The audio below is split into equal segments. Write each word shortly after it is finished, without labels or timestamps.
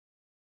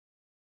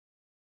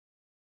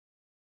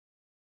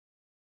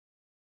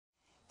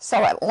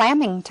So at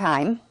lambing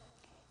time,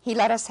 he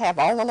let us have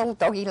all the little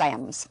doggy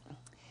lambs,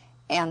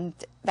 and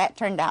that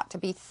turned out to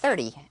be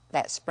 30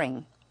 that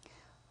spring.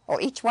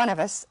 Well, each one of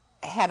us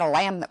had a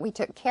lamb that we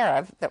took care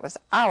of that was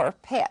our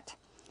pet,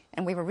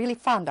 and we were really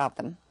fond of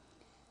them.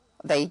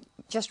 They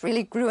just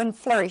really grew and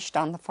flourished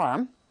on the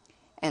farm,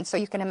 and so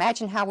you can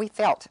imagine how we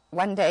felt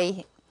one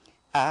day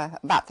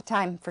about the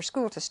time for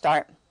school to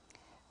start.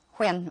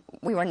 When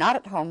we were not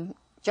at home,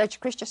 Judge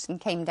Christensen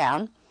came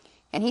down,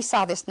 and he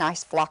saw this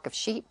nice flock of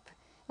sheep,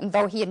 and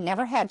though he had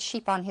never had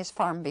sheep on his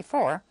farm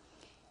before,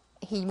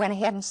 he went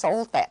ahead and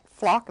sold that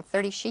flock of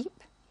 30 sheep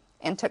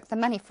and took the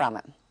money from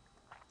it.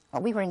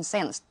 Well, we were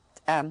incensed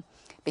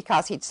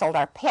because he'd sold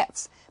our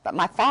pets, but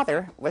my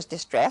father was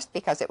distressed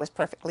because it was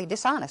perfectly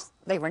dishonest.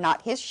 They were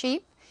not his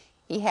sheep.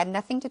 He had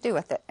nothing to do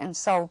with it, and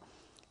so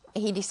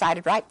he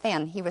decided right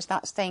then he was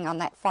not staying on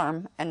that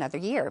farm another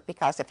year,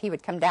 because if he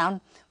would come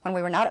down when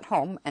we were not at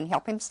home and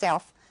help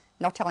himself,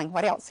 no telling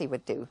what else he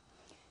would do.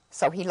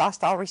 So he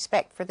lost all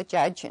respect for the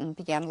judge and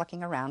began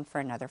looking around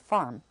for another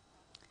farm,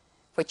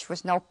 which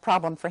was no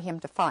problem for him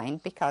to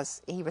find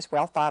because he was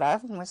well thought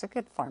of and was a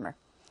good farmer.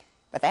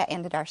 But that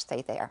ended our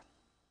stay there.